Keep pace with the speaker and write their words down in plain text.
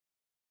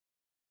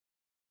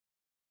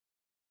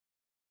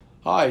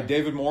Hi,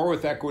 David Moore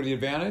with Equity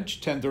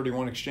Advantage,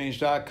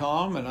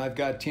 1031exchange.com, and I've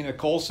got Tina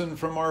Colson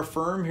from our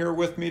firm here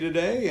with me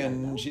today,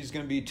 and she's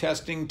going to be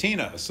testing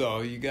Tina.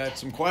 So you got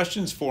some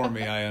questions for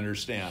me, I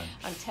understand.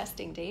 I'm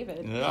testing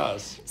David.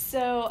 Yes.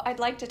 So I'd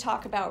like to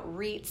talk about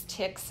REITs,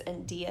 TICs,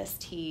 and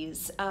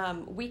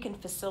DSTs. We can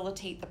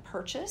facilitate the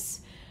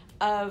purchase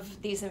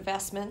of these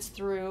investments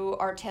through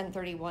our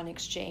 1031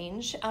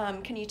 exchange.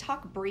 Can you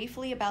talk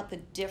briefly about the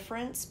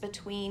difference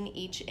between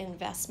each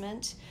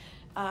investment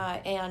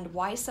and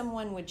why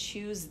someone would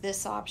choose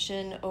this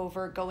option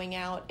over going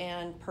out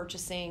and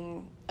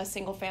purchasing a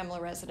single family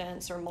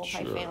residence or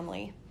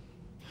multifamily?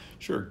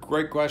 Sure,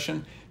 great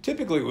question.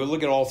 Typically, we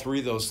look at all three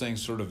of those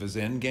things sort of as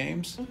end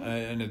games,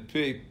 and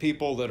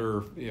people that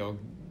are,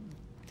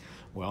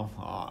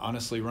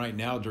 honestly, right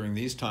now during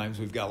these times,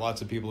 we've got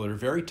lots of people that are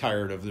very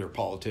tired of their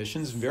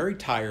politicians, very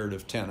tired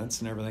of tenants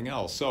and everything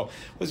else. So I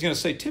was going to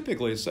say,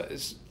 typically,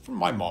 it's from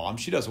my mom.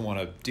 She doesn't want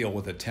to deal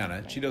with a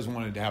tenant. She doesn't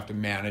want to have to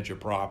manage a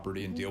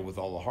property and deal with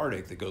all the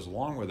heartache that goes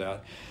along with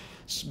that.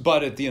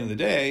 But at the end of the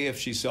day, if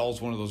she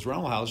sells one of those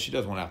rental houses, she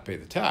doesn't want to have to pay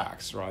the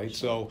tax, right?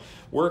 So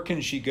where can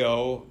she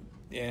go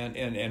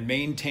and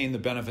maintain the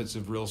benefits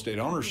of real estate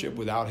ownership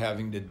without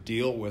having to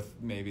deal with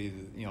maybe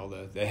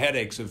the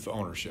headaches of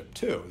ownership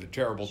too, the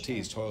terrible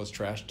T's, toilets,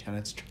 trash,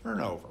 tenants,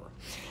 turnover.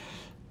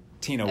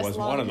 Tina wasn't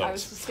one of those. I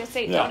was just going to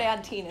say, don't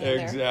add Tina in there.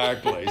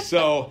 Exactly.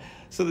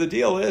 So the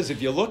deal is,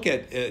 if you look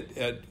at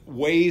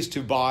ways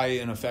to buy,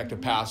 in effect, a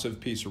passive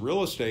piece of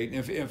real estate,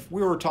 if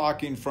we were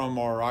talking from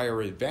our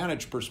IRA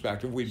Advantage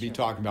perspective, we'd be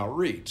talking about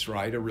REITs,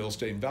 right? A real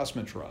estate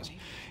investment trust. Right.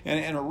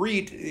 And a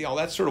REIT,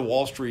 that's sort of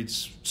Wall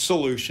Street's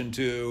solution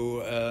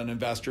to an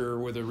investor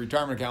with a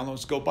retirement account.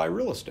 Let's go buy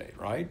real estate,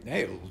 right?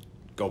 Hey,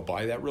 go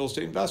buy that real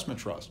estate investment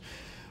trust.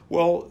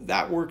 Well,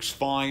 that works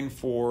fine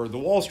for the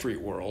Wall Street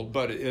world,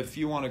 but if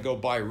you want to go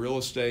buy real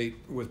estate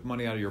with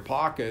money out of your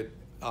pocket,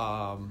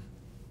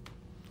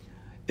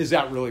 is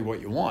that really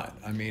what you want?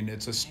 I mean,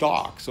 it's a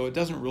stock, so it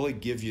doesn't really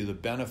give you the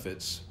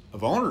benefits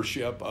of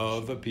ownership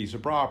of a piece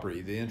of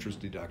property, the interest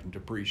deduction,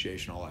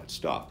 depreciation, all that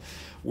stuff,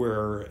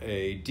 where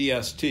a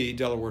DST,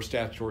 Delaware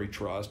Statutory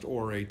Trust,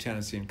 or a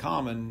tenancy in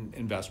common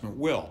investment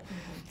will.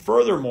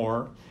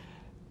 Furthermore,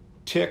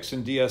 TICs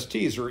and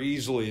DSTs are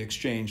easily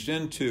exchanged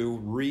into.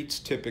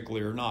 REITs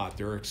typically are not.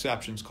 There are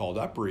exceptions called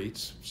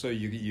UPREITs, so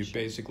you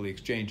basically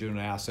exchange an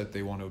asset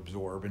they want to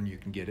absorb and you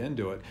can get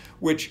into it,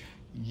 which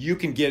you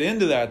can get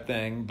into that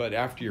thing, but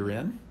after you're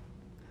in,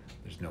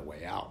 there's no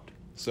way out.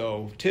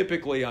 So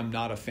typically, I'm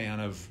not a fan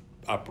of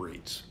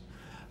UPREITs.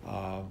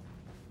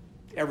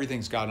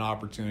 Everything's got an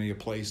opportunity, a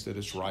place that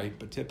is right,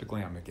 but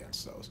typically I'm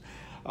against those.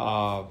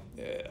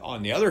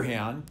 On the other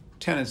hand,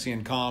 tenancy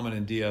in common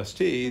and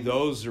DST,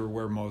 those are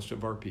where most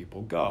of our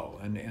people go.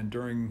 And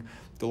during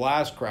the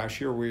last crash,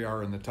 here we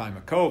are in the time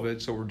of COVID,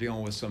 so we're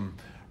dealing with some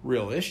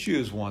real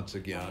issues once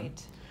again.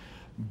 Right.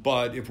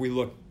 But if we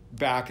look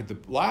back at the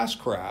last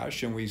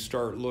crash and we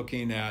start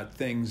looking at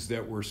things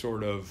that were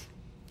sort of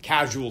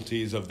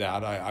casualties of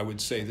that, I would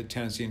say that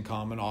tenancy in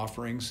common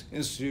offerings,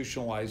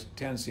 institutionalized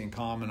tenancy in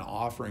common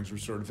offerings, were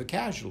sort of a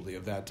casualty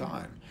of that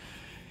time.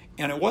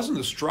 And it wasn't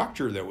the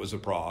structure that was a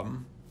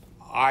problem.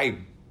 I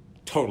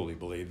totally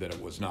believe that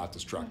it was not the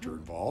structure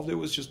involved. It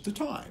was just the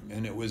time.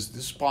 And it was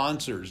the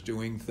sponsors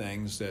doing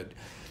things that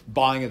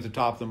buying at the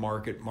top of the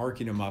market,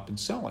 marking them up and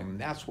selling. And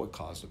that's what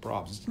caused the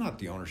problems. It's not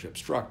the ownership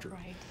structure.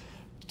 Right.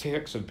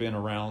 TICs have been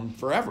around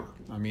forever.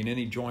 I mean,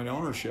 any joint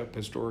ownership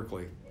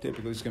historically,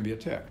 typically it's going to be a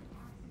TIC.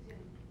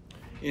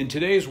 In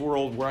today's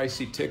world, where I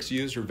see TICs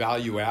used are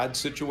value add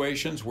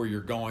situations where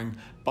you're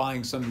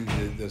buying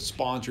something, the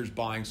sponsor's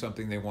buying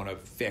something they want to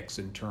fix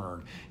and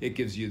turn. It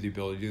gives you the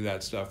ability to do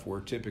that stuff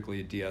where typically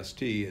a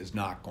DST is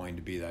not going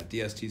to be that.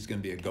 DST is going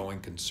to be a going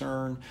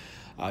concern.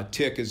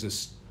 TIC is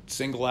a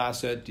single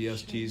asset.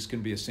 DSTs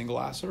can be a single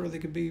asset, or they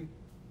could be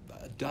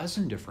a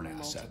dozen different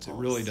assets. It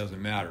really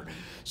doesn't matter.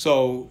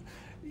 So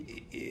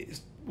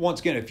once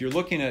again, if you're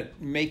looking at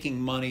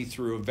making money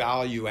through a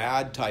value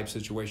add type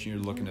situation,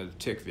 you're looking at a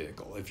TIC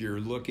vehicle. If you're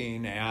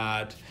looking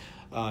at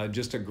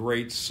just a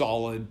great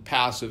solid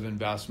passive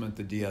investment,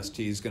 the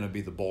DST is going to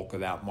be the bulk of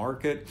that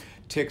market.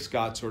 TIC's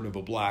got sort of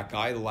a black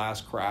eye. The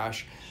last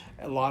crash,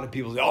 a lot of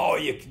people say, "Oh,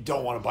 you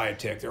don't want to buy a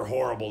TIC; they're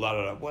horrible." Da,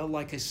 da, da. Well,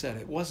 like I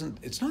said,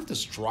 it's not the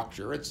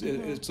structure; it's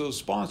those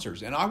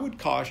sponsors. And I would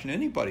caution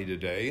anybody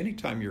today,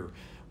 anytime you're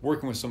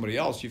working with somebody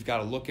else, you've got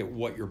to look at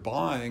what you're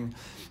buying.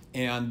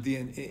 And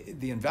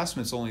the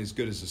investment's only as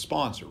good as the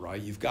sponsor,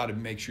 right? You've got to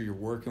make sure you're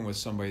working with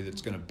somebody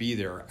that's going to be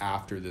there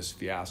after this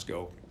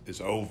fiasco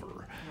is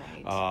over.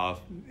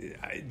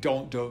 Right.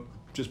 Don't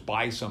just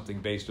buy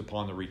something based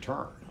upon the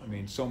return. I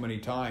mean, so many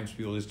times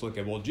people just look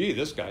at, well, gee,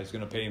 this guy's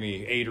going to pay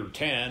me 8 or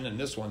 10, and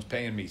this one's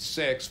paying me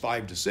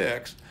 5 to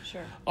 6.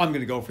 Sure. I'm going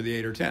to go for the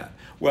 8 or 10.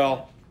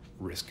 Well,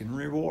 risk and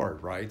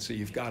reward, right? So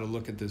you've got to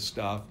look at this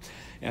stuff.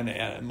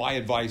 And my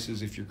advice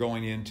is, if you're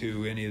going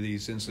into any of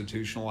these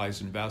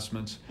institutionalized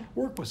investments,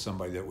 work with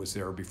somebody that was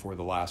there before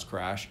the last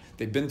crash.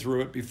 They've been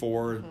through it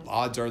before. Mm-hmm.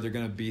 Odds are they're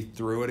going to be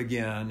through it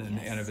again. And,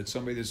 yes. and if it's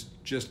somebody that's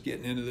just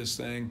getting into this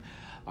thing,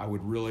 I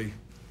would really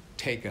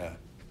take a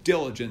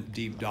diligent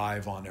deep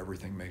dive on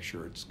everything, make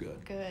sure it's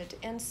good. Good.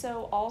 And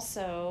so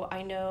also,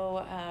 I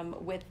know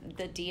with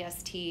the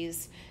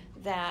DSTs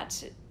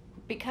that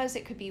because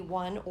it could be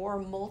one or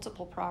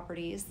multiple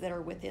properties that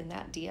are within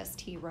that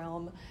DST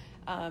realm,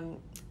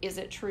 is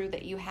it true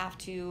that you have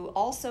to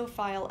also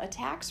file a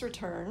tax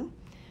return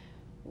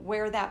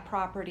where that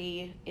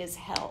property is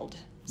held?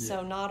 Yeah.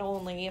 So not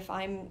only if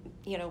I'm,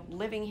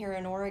 living here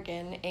in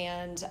Oregon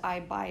and I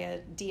buy a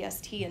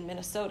DST in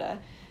Minnesota,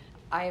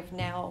 I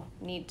now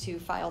need to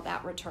file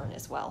that return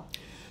as well.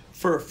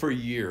 For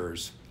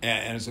years,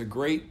 and it's a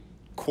great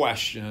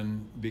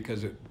question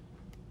because it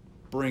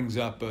brings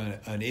up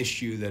an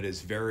issue that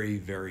is very,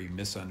 very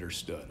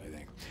misunderstood, I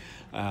think.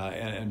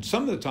 And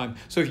some of the time,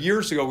 so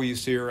years ago we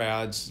used to hear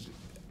ads,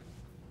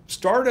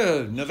 start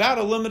a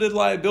Nevada limited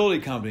liability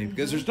company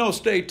because there's no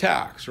state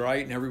tax,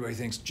 right? And everybody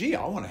thinks, gee,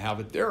 I want to have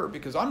it there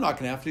because I'm not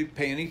going to have to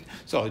pay any.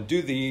 So I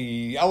do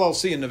the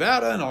LLC in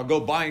Nevada and I'll go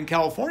buy in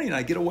California and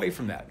I get away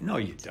from that. No,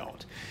 you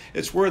don't.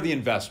 It's where the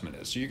investment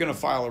is. So you're going to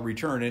file a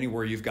return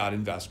anywhere you've got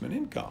investment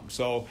income.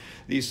 So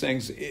these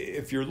things,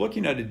 if you're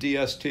looking at a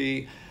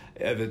DST,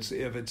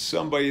 if it's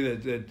somebody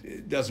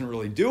that doesn't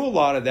really do a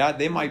lot of that,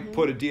 they might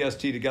put a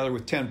DST together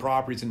with 10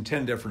 properties in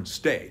 10 different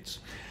states.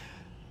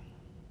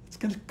 It's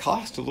going to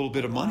cost a little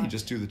bit of money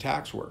just to do the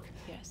tax work.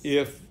 Yes.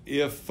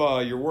 If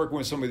you're working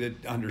with somebody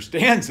that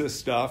understands this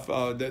stuff,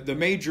 the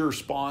major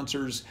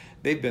sponsors,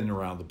 they've been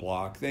around the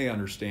block. They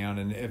understand.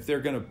 And if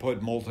they're going to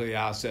put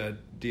multi-asset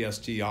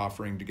DST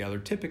offering together,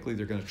 typically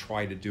they're going to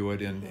try to do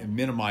it and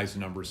minimize the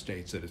number of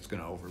states that it's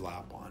going to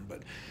overlap on.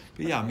 But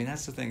yeah, I mean,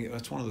 that's the thing.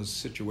 That's one of those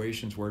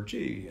situations where,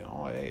 gee,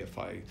 hey,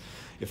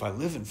 if I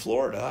live in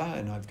Florida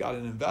and I've got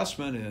an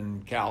investment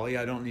in Cali,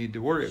 I don't need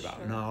to worry about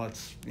it. No,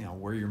 it's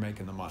where you're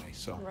making the money.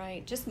 So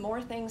right, just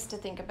more things to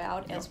think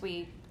about as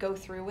we go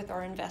through with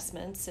our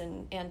investments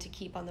and to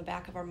keep on the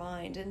back of our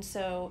mind. And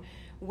so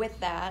with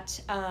that,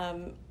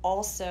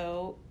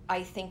 also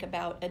I think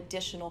about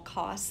additional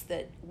costs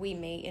that we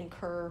may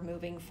incur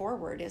moving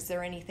forward. Is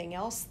there anything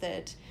else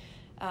that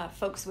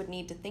folks would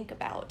need to think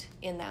about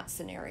in that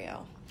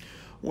scenario?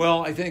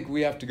 Well, I think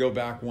we have to go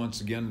back once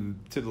again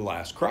to the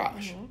last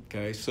crash.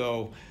 Okay,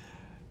 so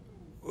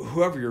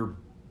whoever you're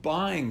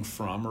buying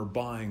from or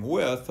buying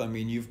with, I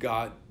mean, you've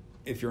got,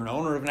 if you're an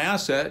owner of an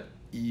asset,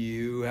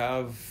 you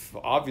have,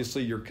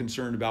 obviously you're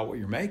concerned about what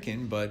you're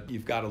making, but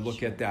you've got to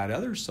look at that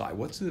other side.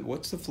 What's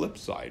the flip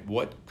side?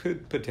 What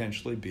could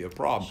potentially be a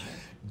problem?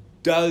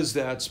 Does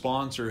that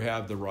sponsor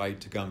have the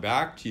right to come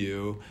back to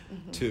you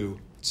to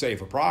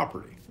save a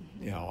property?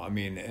 I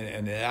mean,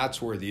 and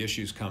that's where the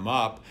issues come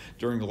up.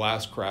 During the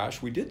last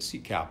crash, we did see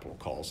capital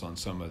calls on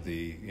some of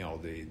the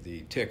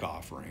TIC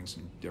offerings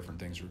and different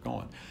things were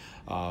going.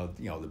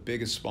 The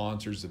biggest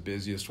sponsors, the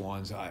busiest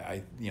ones,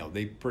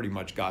 they pretty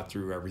much got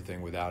through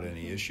everything without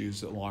any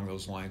issues along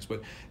those lines.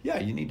 But yeah,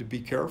 you need to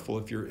be careful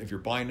if you're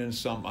buying into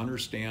something,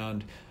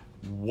 understand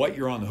what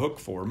you're on the hook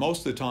for.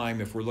 Most of the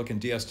time, if we're looking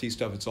DST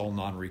stuff, it's all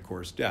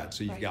non-recourse debt.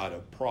 So you've got a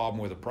problem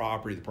with a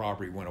property, the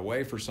property went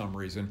away for some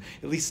reason,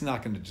 at least it's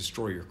not going to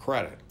destroy your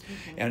credit.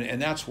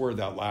 And that's where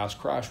that last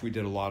crash, we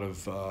did a lot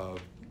of,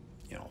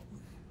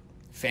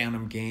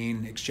 phantom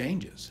gain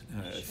exchanges.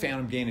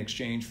 Phantom gain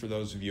exchange, for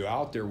those of you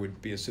out there, would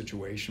be a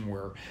situation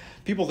where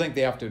people think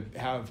they have to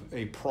have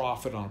a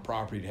profit on a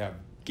property to have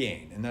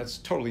gain, and that's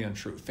totally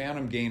untrue.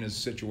 Phantom gain is a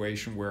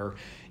situation where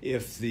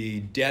if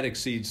the debt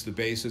exceeds the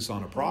basis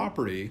on a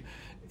property,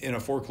 in a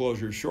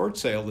foreclosure short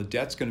sale, the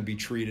debt's going to be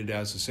treated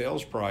as a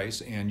sales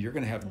price, and you're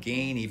going to have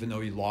gain even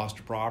though you lost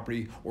a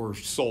property or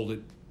sold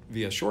it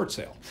via short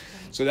sale.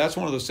 So that's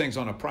one of those things.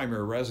 On a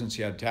primary residence,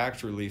 you had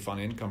tax relief. On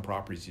income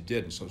properties, you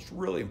didn't. So it's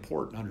really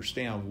important to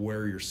understand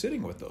where you're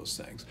sitting with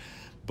those things.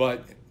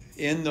 But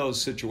in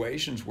those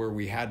situations where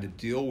we had to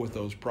deal with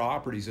those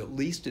properties, at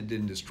least it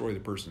didn't destroy the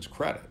person's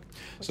credit.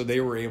 So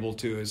they were able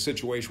to, a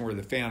situation where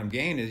the phantom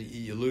gain is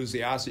you lose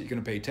the asset, you're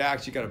going to pay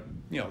tax, you got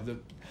to,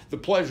 the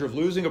pleasure of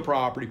losing a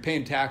property,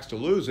 paying tax to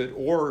lose it,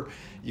 or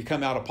you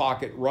come out of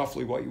pocket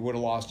roughly what you would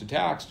have lost to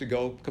tax to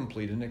go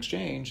complete an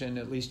exchange, and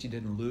at least you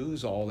didn't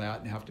lose all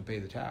that and have to pay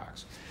the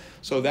tax.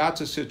 So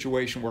that's a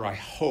situation where I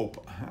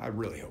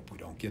really hope we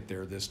don't get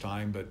there this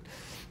time, but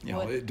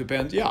it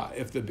depends. Yeah,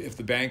 if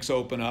the banks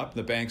open up,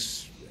 the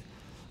banks,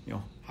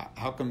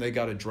 how come they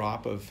got a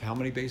drop of how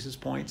many basis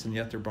points and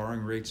yet their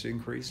borrowing rates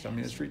increased? I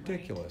mean, it's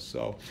ridiculous.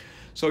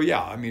 So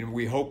yeah, I mean,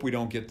 we hope we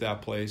don't get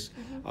that place.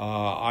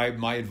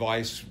 My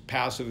advice,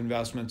 passive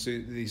investments,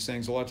 these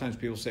things, a lot of times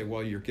people say,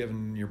 well, you're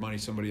giving your money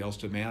to somebody else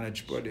to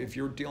manage. But if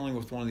you're dealing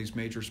with one of these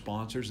major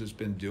sponsors that's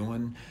been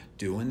doing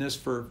this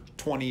for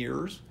 20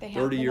 years,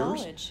 30 years.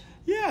 Knowledge.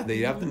 Yeah, they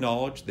have the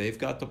knowledge. They've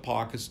got the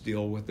pockets to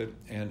deal with it.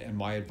 And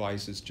my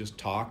advice is just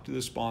talk to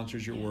the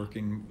sponsors you're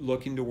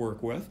looking to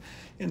work with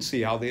and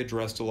see how they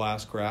addressed the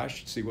last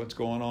crash, see what's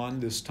going on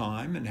this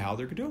time and how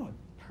they're doing.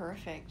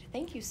 Perfect.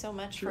 Thank you so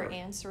much for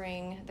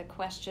answering the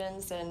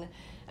questions. And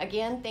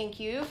again, thank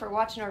you for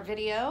watching our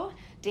video.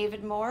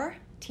 David Moore,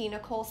 Tina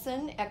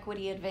Colson,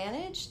 Equity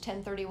Advantage,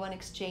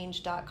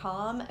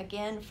 1031exchange.com.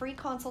 Again, free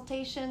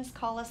consultations.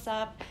 Call us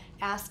up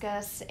ask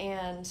us,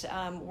 and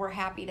we're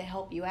happy to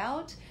help you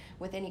out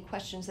with any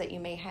questions that you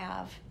may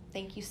have.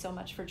 Thank you so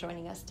much for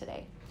joining us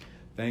today.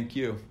 Thank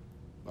you.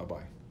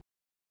 Bye-bye.